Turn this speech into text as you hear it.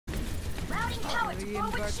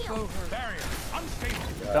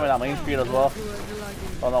Coming down Main Street as well.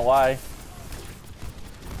 Don't know why.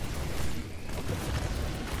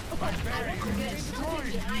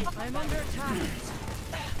 I'm under attack.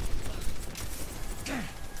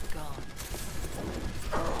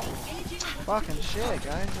 Fucking shit,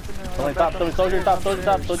 guys. Somebody top, soldier top, soldier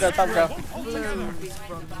top, soldier top, bro.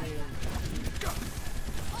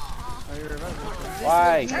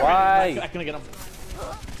 Why? Why? I couldn't get him.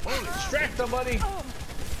 Distract somebody.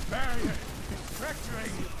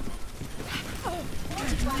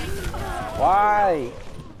 Why?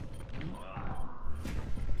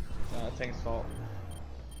 Tank's fault.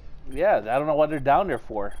 Yeah, I don't know what they're down there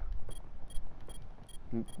for.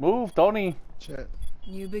 Move, Tony. Shit.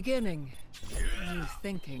 New beginning. New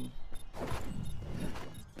thinking.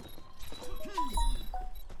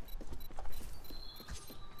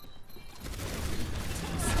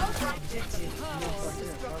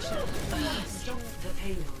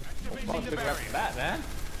 Fuck, good enough for that, man.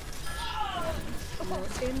 Your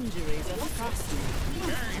injuries are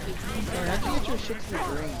fascinating. Man, how'd you get your shit to the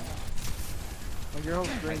green? Like your whole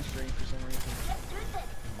screen's green for some reason.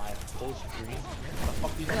 My whole screen?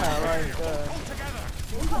 Yeah, like,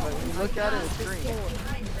 when you look at it, it's green.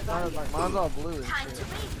 Mine's all blue and shit.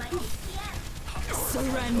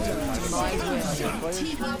 Surrender to my will.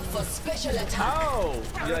 Team up for special attack. Oh!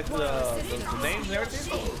 You like the names and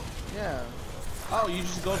everything? Yeah. Oh, you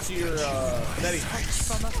just go to your settings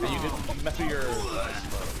and you can mess with your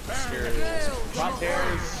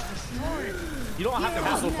crosshairs. You don't have to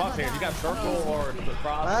have those crosshairs. You got circle or the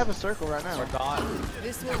cross. I have a circle right now. Or dot.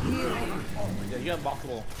 This will heal you. Yeah, you have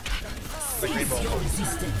multiple. Like rainbow.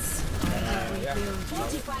 Yeah.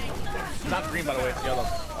 It's not green, by the way. It's yellow.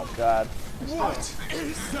 Oh God. What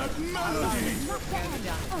is that melody?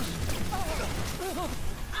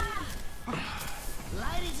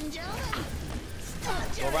 Ladies and gentlemen.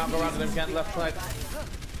 Go around to them, can't left side.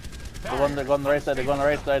 They're going on the right side. They're going on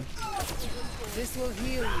the right side. This will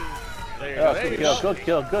heal you. There you Oh, go. There good you kill, go. good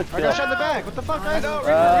kill, good I got kill. shot in the back. What the fuck, guys?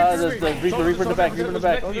 There's the Reaper in the back, Reaper in the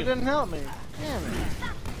back. Oh, you didn't help me. Damn it.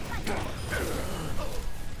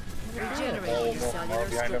 Regenerating cellular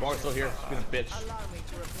Behind him. Mark's still here. He's a bitch. Allow me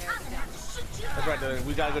to repair the damage. That's right, dude.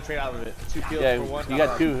 We gotta go trade out of it. 2 kills Yeah, for 1. you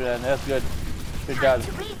got 2, and that's good. Good job.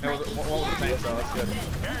 One was the tank, so that's good.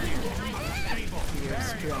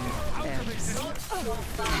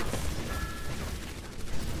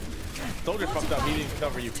 Soldier fucked up. He didn't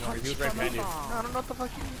cover you. He was right behind you. I don't know what the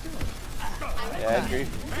fuck you was doing. Yeah, I agree.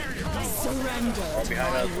 Surrender to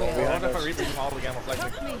Behind us, my will. I wonder if I reach him all again. Most likely.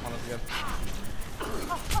 Honestly,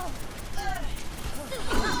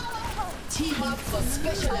 Team up for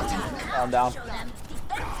special attack. I'm down.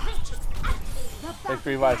 Thanks for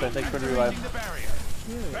the revive, thanks for the revive.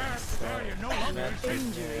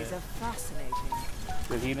 Injuries are fascinating.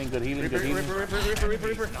 Good healing, good healing, good healing.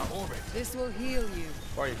 Reaper. This will heal you.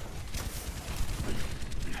 Where are you?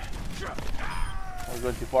 We're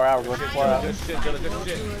going too far out, we're going too far out. Good shit, good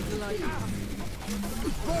shit.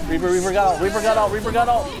 Reaper got out, Reaper got out, Reaper got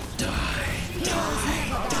out.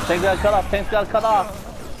 Tank got cut off, tank got cut off.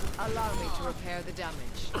 Allow me to repair the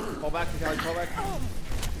damage. Call back, call back.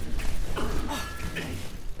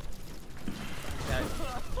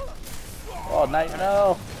 Oh, night,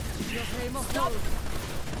 no. Stop.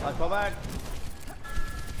 Call back.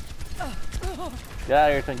 Get out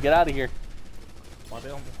of here, son, get out of here.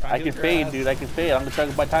 I can fade, dude, I can fade. I'm gonna try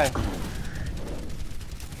to buy time.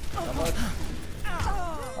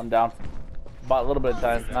 I'm down. Bought a little bit of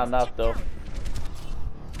time, not enough though.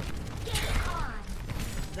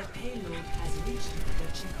 The payload has reached the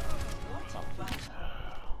checkpoint.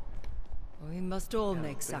 We must all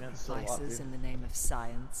make sacrifices in the name of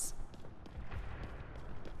science.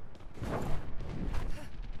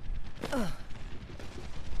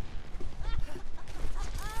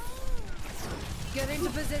 Get into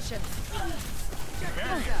position.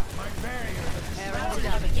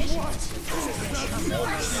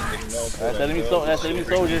 That's enemy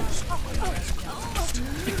soldier.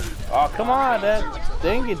 Oh, come on, man.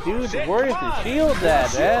 Dang it, dude. Where's the shield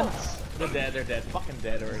at, man? They're dead. Fucking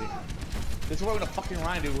dead already. This is what we're gonna fucking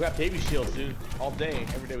run, dude. We got baby shields, dude. All day,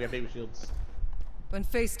 every day we have baby shields. When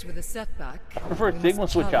faced with a setback, I prefer Sigma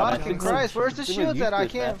switch out, man. Fucking Christ, where's the Sigma's shields at? I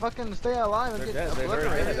useless, can't man. fucking stay alive and They're get dead. They're very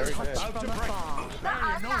dead. obliterated. They're dead. from afar.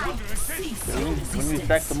 We need to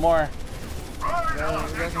distract them more. Yeah,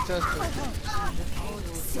 you guys can test it.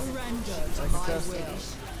 Surrender to my will.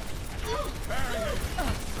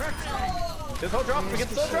 This whole drop for me. Get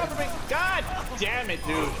the whole drop for me. God damn it,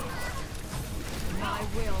 dude. My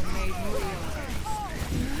will made real.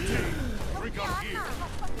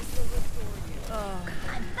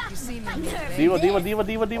 You seem Diva.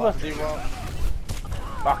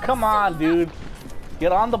 Oh, come on, dude.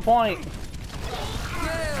 Get on the point.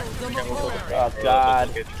 Oh, God.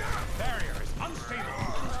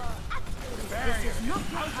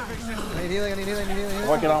 I need healing.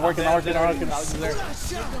 Working on.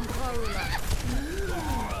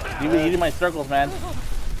 You eating my circles, man.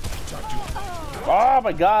 Oh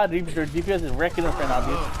my God, your DPS is wrecking us right now,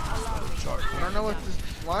 dude. I don't know what this.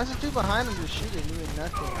 Why is this dude behind him just shooting? Doing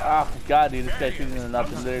nothing. Oh my God, dude, this guy's shooting into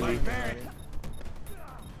nothing, literally.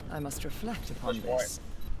 I must reflect upon this.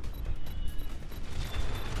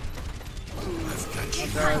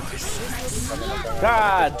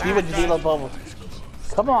 God, Diva just gave up bubble.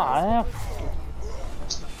 Come on,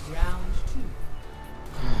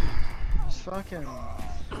 This fucking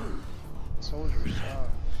soldier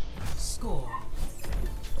sucks. Score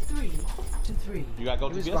 3-3. You gotta go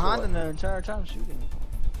He to was the behind him the entire time shooting.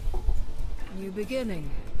 New beginning.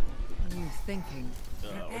 New thinking.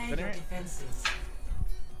 Prepare your defenses.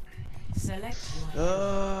 Select one.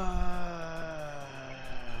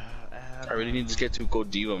 I really need to get to go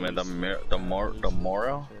Diva, man. The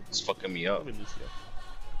morale is fucking me up.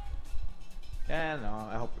 Yeah,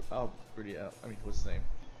 no, I'll pretty out. I mean, what's his name?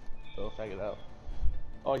 So fag it out.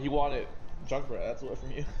 Oh, he wanted Junkrat. That's what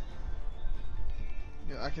from you.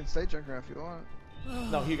 Yeah, I can say Junkrat if you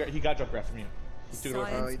want. No, he got Junkrat from you. He took it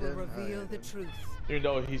away from Oh, he Science will did? reveal Oh, the yeah. truth. you. Even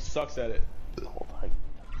though he sucks at it.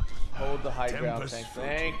 Hold the high ground,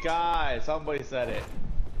 thank God. Somebody said it.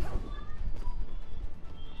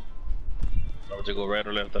 I want to go right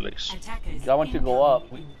or left, Alex. Attackers I want you to go up.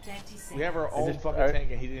 incoming in 30 seconds. We have our own just- fucking alright.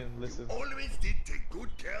 tank and he didn't listen. Always did take good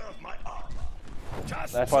care of my armor.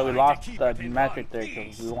 Just That's why we trying to lost keep the it in match one right there, piece.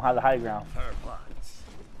 because we don't have the high ground.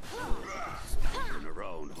 Been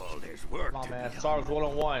around all this work. Come on, to man. be Stars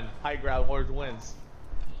 1-on-1. High ground, Warriors wins.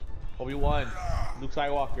 Obi-Wan. Luke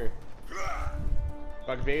Skywalker.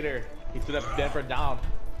 Darth Vader. He threw that Denver down.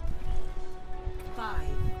 5,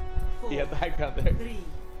 4, He had the high ground there. 3,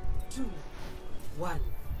 2, 1.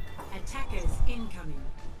 Attackers incoming.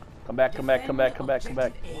 Come back. Objective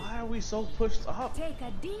A. Why are we so pushed up? Take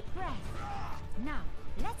a deep breath. Now,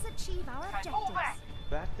 let's achieve our objectives.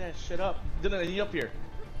 Back that shit up. Dylan, he up here.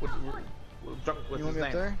 What's You his want me up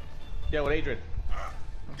name? there? Yeah, with Adrian.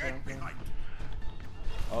 Okay.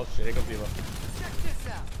 Oh shit, here comes Diva.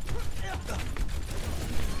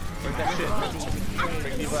 Break that shit.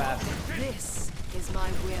 Break Diva ass. This is my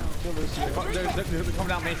will. They're coming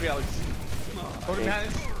down Main Street, Alex. Hold him behind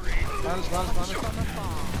us.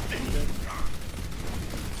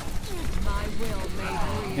 My will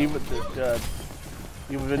made real.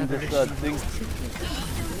 You've been this thing.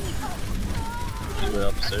 Diva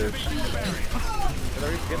upstairs.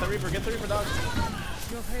 Get the Reaper, dog.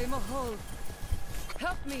 Shohei Mahol.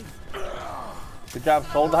 Help me. Good job.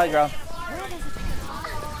 Hold the high ground.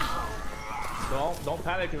 Don't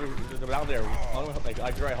panic if they're down there.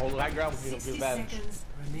 Like you're right, hold the high ground. We'll 60 get bad. seconds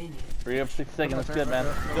remaining. 3 up 6 seconds. That's good, man.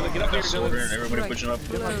 Dylan, get up there, Soldier and Dylan. everybody pushing up.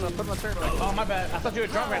 Oh, my bad. I thought you were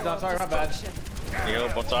drunk right now. Sorry, my bad. I need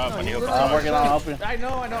help up top. I need help up I'm top. working on helping. I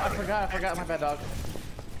know. I forgot. My bad, dog.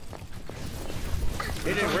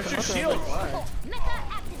 Adrian, where's your shield?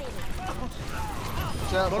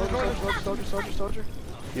 Soldier.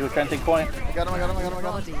 You were trying to take point. I got him.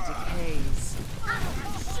 Body decays.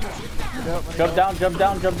 Jump down.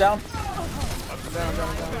 Down.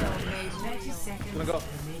 30 seconds Gonna go.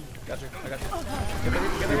 remaining. Got you. I got you.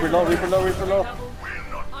 Reaper low.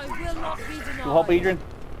 I will not be denied. You help Adrian.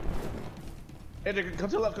 Adrian, come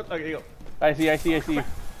to the left. Okay, here you go. I see you.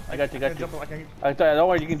 I got you. Jump, I can. Don't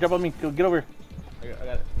worry, you can jump on me. Get over. I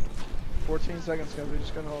got it. 14 seconds, guys. We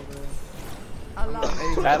just gotta hold it. Allow me.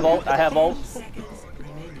 I have ult. 10 seconds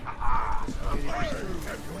remaining.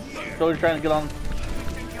 Soldier's trying to get on.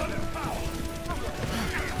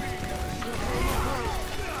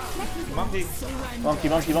 Monkey.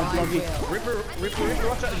 Reaper,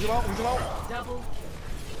 watch out. He's low. Double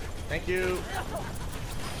Thank you.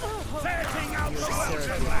 Setting out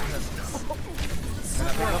soldier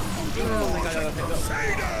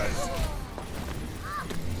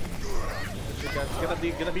Get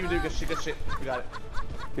a beam, dude. Good shit. We got it.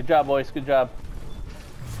 Good job, boys. Good job.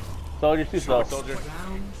 Soldier's too slow. Soldier.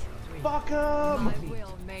 round 3. Fuck him. My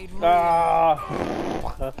will made real.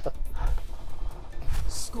 Ah.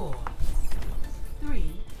 Score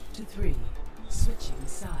 3-3. Switching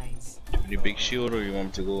sides. You need big shield or you want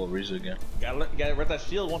me to go Riza again? Gotta rip that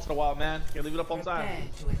shield once in a while, man. Can't leave it up all the time.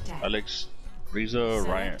 Prepare to attack. Alex, Riza or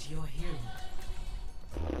Ryan? Select your hero.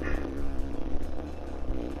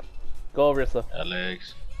 Go, Rissa.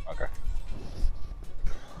 Alex. Okay.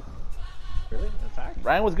 Really? Attack?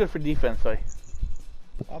 Ryan was good for defense, so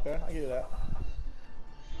Okay, I get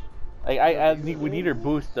that. We need her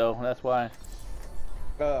boost though. That's why.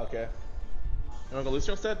 Oh, okay. You wanna go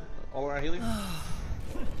Lucio instead? All around healing?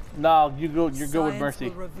 No, you go. You're good with Science Mercy.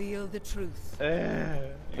 will reveal the truth.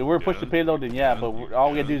 If we're pushing payload, then yeah. But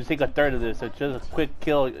all we gotta do is take a third of this. So it's just a quick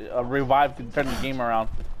kill. A revive can turn the game around.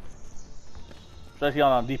 Especially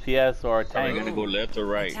on a DPS or a Are tank. we gonna go left or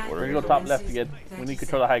right? We're gonna go top left again. We need to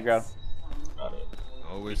control the high ground. Got it.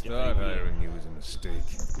 Always thought hiring you was a mistake.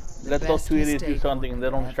 Let those two idiots do something and they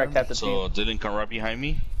don't distract half the So team. Dylan come right behind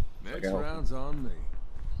me. Next round's on me.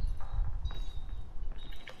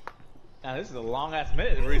 Now this is a long ass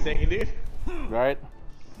minute we're taking, dude. Right?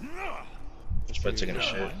 Just by taking a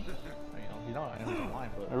shit. I know he's online,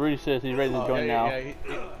 but. Rudy says he's ready to join now. Yeah,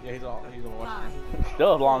 he's on watching.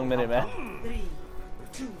 Still a long minute, man. 3,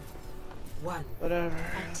 2, 1. Whatever.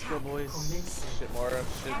 Let's go, boys. Shit, Mara.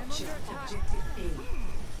 Shit. Capture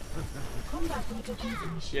objective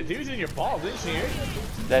A. Yeah, dude's in your balls, isn't she?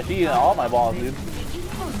 That's eating all my balls, dude.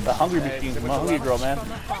 The hungry machine, my hungry girl, man.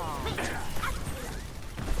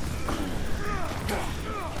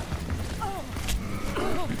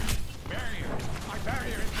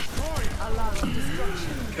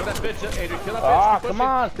 Kill that bitch, Adrian. Kill that bitch. Ah, come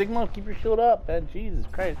on, Sigma, keep your shield up, man. Jesus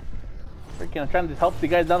Christ. Freaking, I'm trying to help the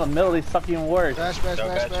guys down the middle. They suck even worse. Bash, bash,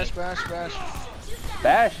 bash, bash, bash, bash.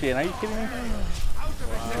 Bash it, are you kidding me?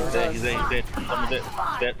 He's dead, he's dead. Someone's dead.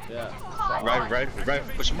 Dead. Yeah.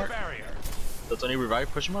 Revive, question mark. That's only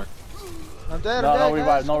revive, question mark. I'm dead, No, I'm dead, no revive,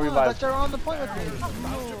 guys. no Come on, revive. I thought they were on the point with me.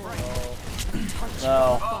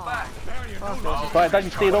 No. So I thought you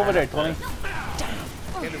stayed over there, Tony.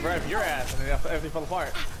 Came to revive your ass and then everything fell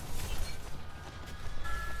apart.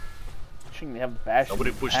 Shouldn't have bash.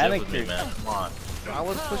 Nobody pushed up with me, man. Come on. I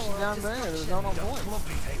was pushing down there. There was no one on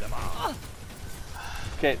point.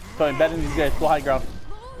 Okay, Tony, bet in these guys. Go high ground.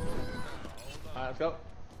 Alright, let's go.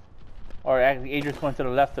 Or actually, Adrian's going to the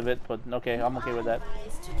left of it, but okay, I'm okay with that.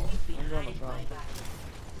 I'm going to front.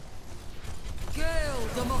 Kill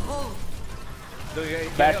the Mahal.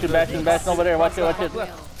 Bashing over there. Watch it, watch it.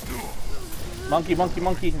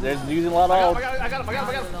 Monkey. They're using a lot of ult. I got him.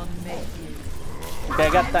 Okay, I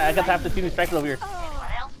got half the team distracted over here. I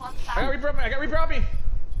got Reaper on me.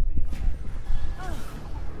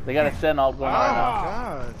 They got a send ult going on right now.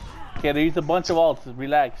 God. Okay, they used a bunch of ults.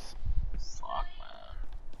 Relax. Fuck,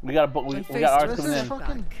 man. We got ours coming in.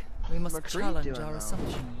 Fucking We must McCree challenge doing our now?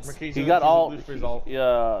 assumptions. He got all.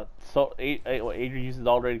 Yeah. So Adrian uses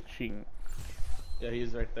already cheating. Yeah,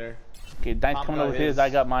 he's right there. Okay, Dine's coming over with his. I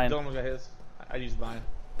got mine. Dylan got his. I used mine.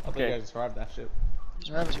 I think you guys survived that shit.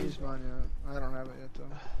 I haven't used mine yet. I don't have it yet though.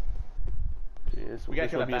 Yes, We gotta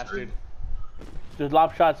kill that bastard. Just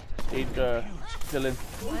lob shots, Dylan.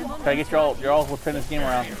 Try to get your ult. Your ult will turn this game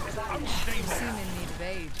around. You seem in need of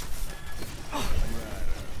aid.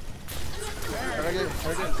 Surrender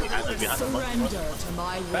to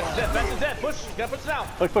my will. Ben's dead. Push. You gotta push it out.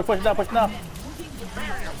 Push it down.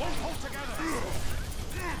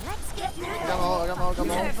 Let's get through I got my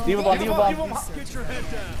ult. Diva bomb. Get your head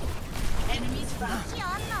down.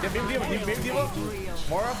 Yeah, big Diva.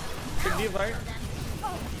 Mora. Big Diva, right?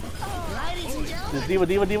 Ladies and gentlemen, Just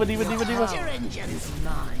Diva. your engines.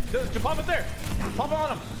 Just pop it there. Pop it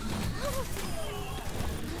on him.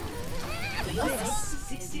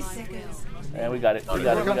 60 seconds. Yeah, we got it. We They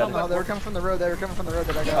got were it. We got coming from the road. They were coming from the road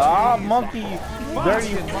that I got. Ah, monkey.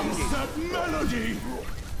 Dirty.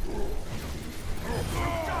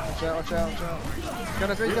 Watch out.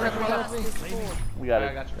 Gonna three. We got I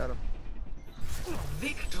it. got you. Got him.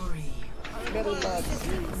 Victory. Get it, lad.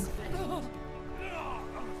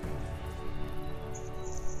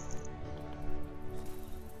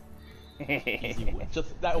 Easy win.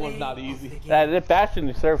 Just that was not easy. That Bastion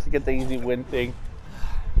deserves to get the easy win thing.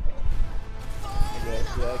 I guess.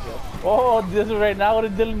 Oh, this is right now. What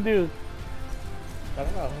did Dylan do? I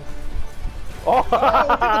don't know. Oh, Get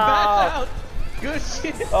the bash out. Good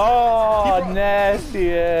shit. oh nasty,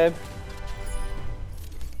 man.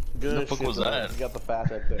 Good the fuck shit, was man. that? You got the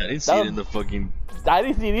fast right I there. didn't see it in the fucking. I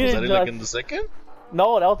didn't see it Was either. that like in the second?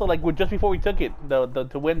 No, that was like just before we took it,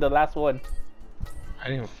 to win the last one. I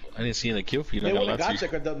didn't see any kill feed. They I would have got got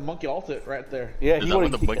check with the monkey ulted right there. Yeah, Is he that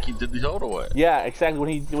when would. the monkey did the ult or what? Yeah, exactly. When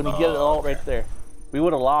he get it all right there, we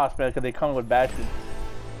would have lost, man, because they come with Bastion.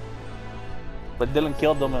 But Dylan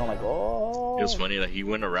killed them, and I'm like, oh. It was funny that he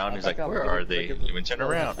went around. He's like, "Where are they?" He went turn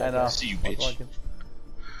around. I know. I see you, bitch.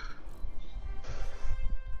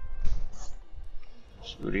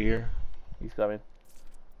 Rudy here. He's coming.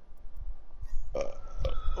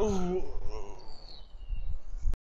 Ooh.